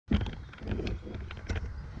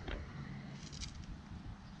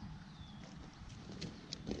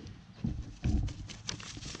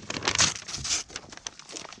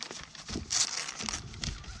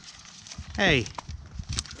Hey.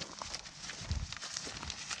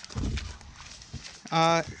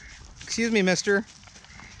 Excuse me, mister.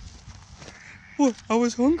 What? I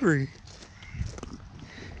was hungry.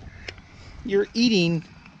 You're eating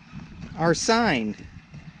our sign.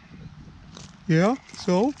 Yeah,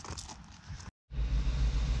 so?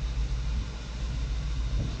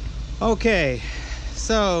 Okay,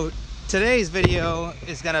 so today's video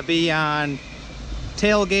is gonna be on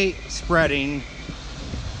tailgate spreading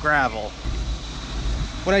gravel.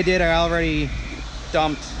 What I did, I already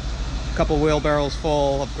dumped a couple wheelbarrows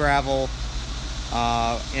full of gravel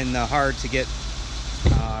in the hard to get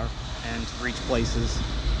and to reach places.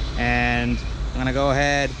 And I'm gonna go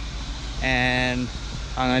ahead and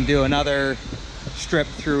I'm gonna do another strip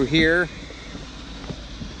through here,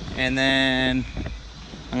 and then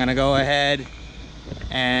I'm gonna go ahead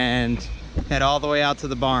and head all the way out to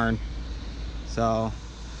the barn. So, all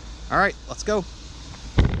right, let's go.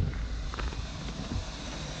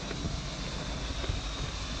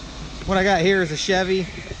 What I got here is a Chevy,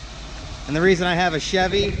 and the reason I have a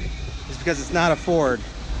Chevy is because it's not a Ford.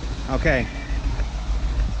 Okay,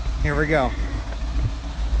 here we go.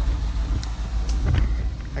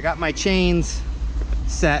 I got my chains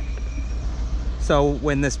set, so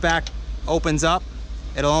when this back opens up,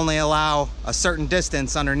 it'll only allow a certain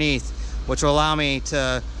distance underneath, which will allow me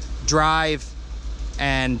to drive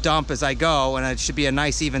and dump as I go, and it should be a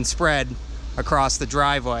nice even spread across the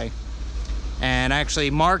driveway. And I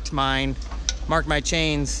actually marked my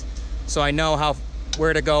chains so I know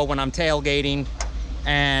where to go when I'm tailgating,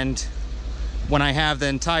 and when I have the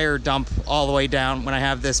entire dump all the way down, when I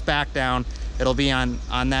have this back down, it'll be on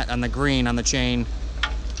the green on the chain.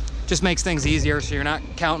 Just makes things easier, so you're not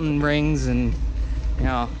counting rings, and you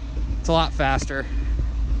know, it's a lot faster.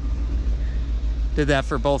 Did that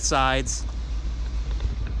for both sides.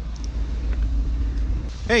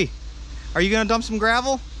 Hey, are you gonna dump some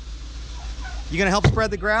gravel? You gonna help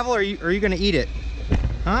spread the gravel, or are you gonna eat it?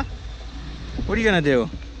 Huh? What are you gonna do?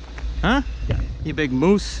 Huh? You big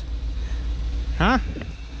moose? Huh?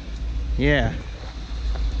 Yeah.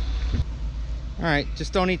 All right,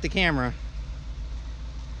 just don't eat the camera.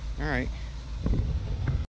 All right.